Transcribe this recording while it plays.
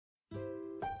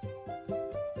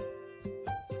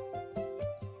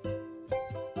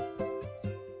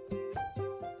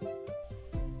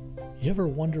You ever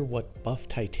wonder what buff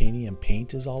titanium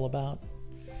paint is all about?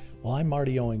 Well, I'm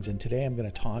Marty Owings, and today I'm going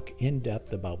to talk in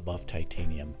depth about buff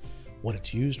titanium, what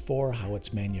it's used for, how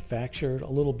it's manufactured, a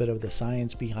little bit of the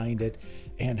science behind it,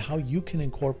 and how you can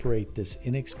incorporate this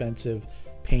inexpensive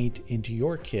paint into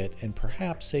your kit and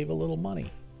perhaps save a little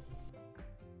money.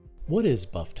 What is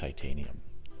buff titanium?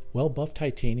 Well, buff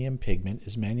titanium pigment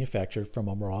is manufactured from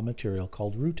a raw material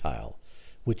called rutile,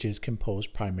 which is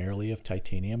composed primarily of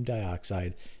titanium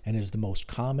dioxide and is the most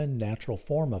common natural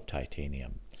form of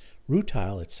titanium.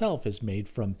 Rutile itself is made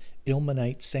from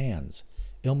ilmenite sands.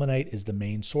 Ilmenite is the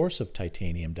main source of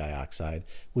titanium dioxide,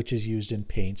 which is used in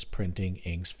paints, printing,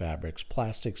 inks, fabrics,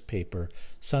 plastics, paper,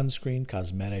 sunscreen,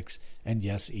 cosmetics, and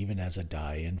yes, even as a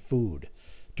dye in food.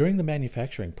 During the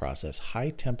manufacturing process, high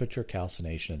temperature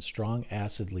calcination and strong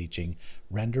acid leaching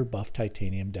render buff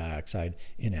titanium dioxide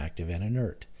inactive and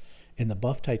inert. In the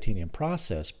buff titanium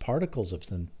process, particles of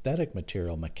synthetic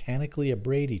material mechanically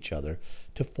abrade each other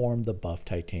to form the buff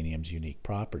titanium's unique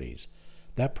properties.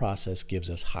 That process gives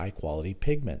us high-quality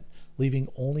pigment, leaving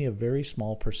only a very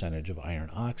small percentage of iron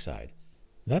oxide.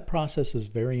 That process is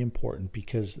very important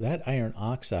because that iron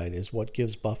oxide is what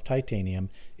gives buff titanium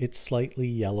its slightly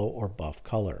yellow or buff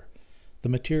color. The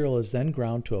material is then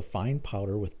ground to a fine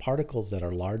powder with particles that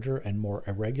are larger and more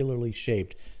irregularly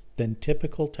shaped than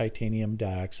typical titanium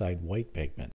dioxide white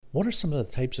pigment. What are some of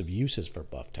the types of uses for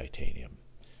buff titanium?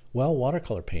 Well,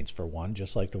 watercolor paints for one,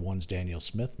 just like the ones Daniel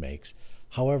Smith makes.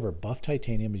 However, buff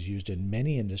titanium is used in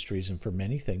many industries and for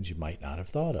many things you might not have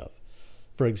thought of.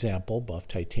 For example, buff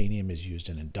titanium is used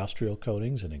in industrial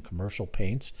coatings and in commercial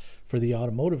paints for the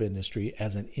automotive industry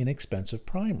as an inexpensive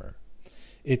primer.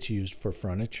 It's used for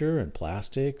furniture and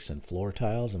plastics and floor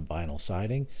tiles and vinyl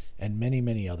siding and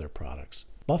many other products.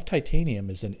 Buff titanium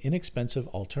is an inexpensive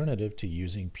alternative to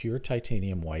using pure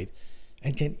titanium white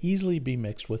and can easily be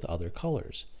mixed with other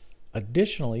colors.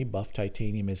 Additionally, buff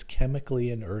titanium is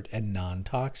chemically inert and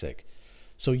non-toxic,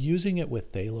 so using it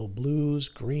with phthalo blues,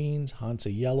 greens,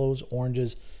 Hansa yellows,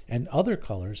 oranges, and other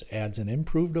colors adds an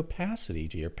improved opacity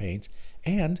to your paints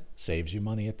and saves you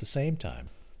money at the same time.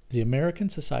 The American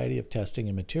Society of Testing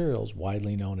and Materials,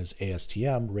 widely known as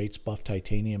ASTM, rates buff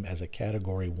titanium as a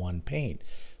Category 1 paint,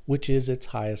 which is its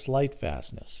highest light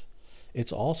fastness.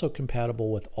 It's also compatible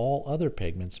with all other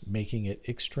pigments, making it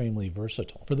extremely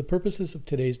versatile. For the purposes of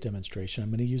today's demonstration,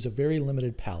 I'm going to use a very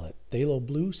limited palette: phthalo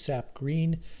blue, sap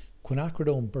green,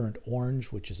 quinacridone burnt orange,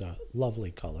 which is a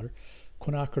lovely color,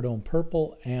 quinacridone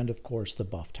purple, and of course the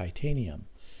buff titanium.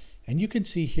 And you can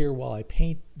see here, while I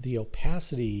paint, the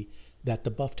opacity that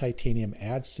the buff titanium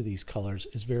adds to these colors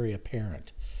is very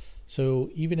apparent.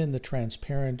 So even in the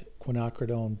transparent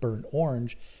quinacridone burnt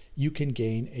orange, you can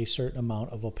gain a certain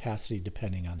amount of opacity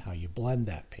depending on how you blend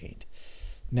that paint.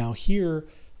 Now here,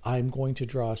 I'm going to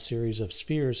draw a series of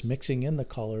spheres mixing in the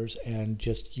colors and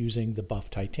just using the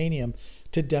buff titanium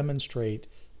to demonstrate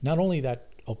not only that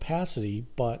opacity,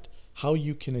 but how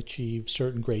you can achieve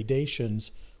certain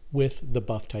gradations with the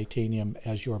buff titanium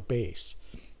as your base.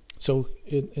 So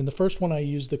in the first one, I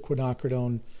used the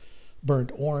quinacridone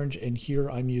burnt orange, and here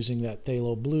I'm using that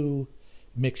phthalo blue,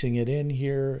 mixing it in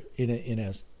here in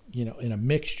a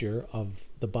mixture of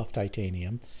the buff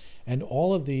titanium. And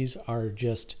all of these are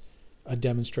just a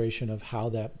demonstration of how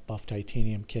that buff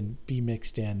titanium can be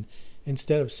mixed in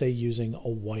instead of, say, using a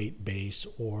white base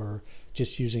or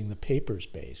just using the paper's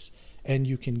base. And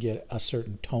you can get a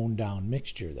certain toned down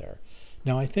mixture there.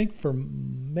 Now, I think for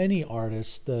many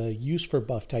artists, the use for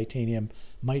buff titanium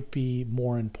might be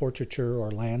more in portraiture or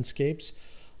landscapes,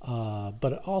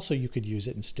 but also you could use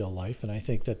it in still life, and I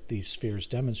think that these spheres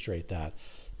demonstrate that.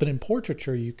 But in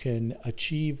portraiture, you can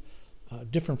achieve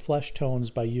different flesh tones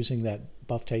by using that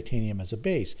buff titanium as a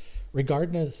base.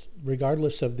 Regardless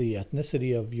of the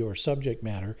ethnicity of your subject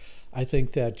matter, I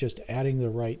think that just adding the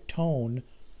right tone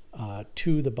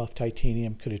to the buff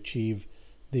titanium could achieve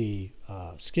the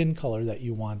skin color that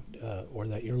you want or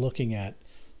that you're looking at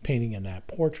painting in that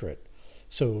portrait.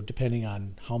 So depending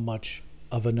on how much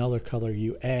of another color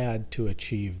you add to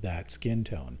achieve that skin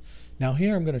tone. Now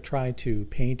here I'm going to try to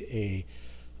paint a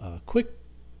quick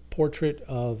portrait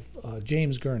of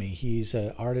James Gurney. He's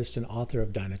an artist and author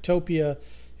of Dinotopia,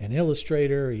 an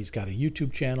illustrator. He's got a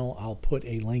YouTube channel. I'll put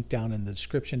a link down in the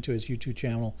description to his YouTube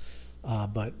channel.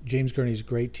 But James Gurney's a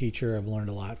great teacher. I've learned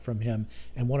a lot from him.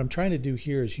 And what I'm trying to do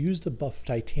here is use the buff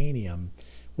titanium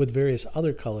with various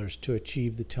other colors to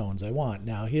achieve the tones I want.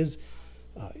 Now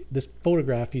this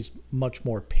photograph is much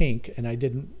more pink, and I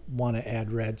didn't want to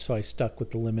add red, so I stuck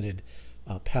with the limited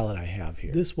palette I have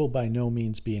here. This will by no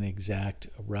means be an exact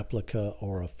replica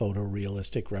or a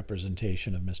photorealistic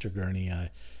representation of Mr. Gurney.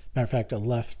 Matter of fact, I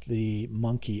left the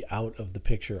monkey out of the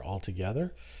picture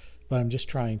altogether, but I'm just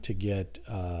trying to get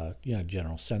a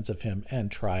general sense of him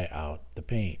and try out the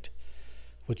paint,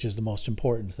 which is the most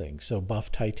important thing. So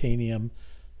buff titanium,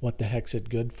 what the heck's it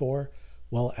good for?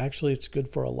 Well, actually, it's good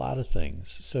for a lot of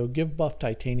things. So give buff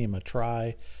titanium a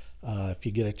try. If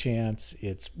you get a chance,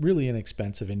 it's really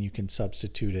inexpensive, and you can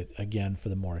substitute it again for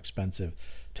the more expensive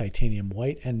titanium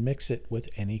white and mix it with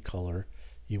any color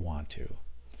you want to.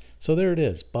 So there it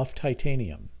is, buff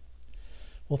titanium.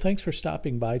 Well, thanks for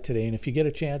stopping by today, and if you get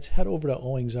a chance, head over to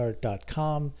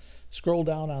owingsart.com, scroll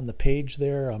down on the page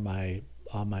there on my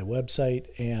website,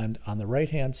 and on the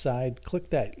right-hand side, click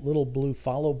that little blue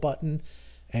follow button,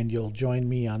 and you'll join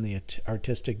me on the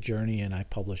artistic journey, and I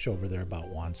publish over there about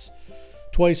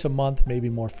twice a month, maybe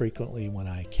more frequently when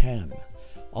I can.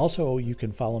 Also, you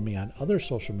can follow me on other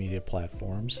social media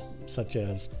platforms, such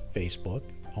as Facebook,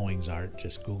 Owings Art,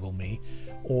 just Google me,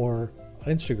 or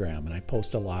Instagram, and I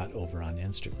post a lot over on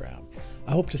Instagram.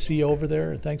 I hope to see you over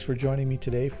there. Thanks for joining me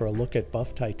today for a look at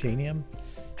buff titanium.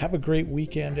 Have a great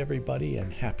weekend, everybody,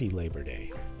 and happy Labor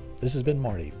Day. This has been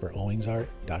Marty for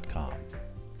owingsart.com.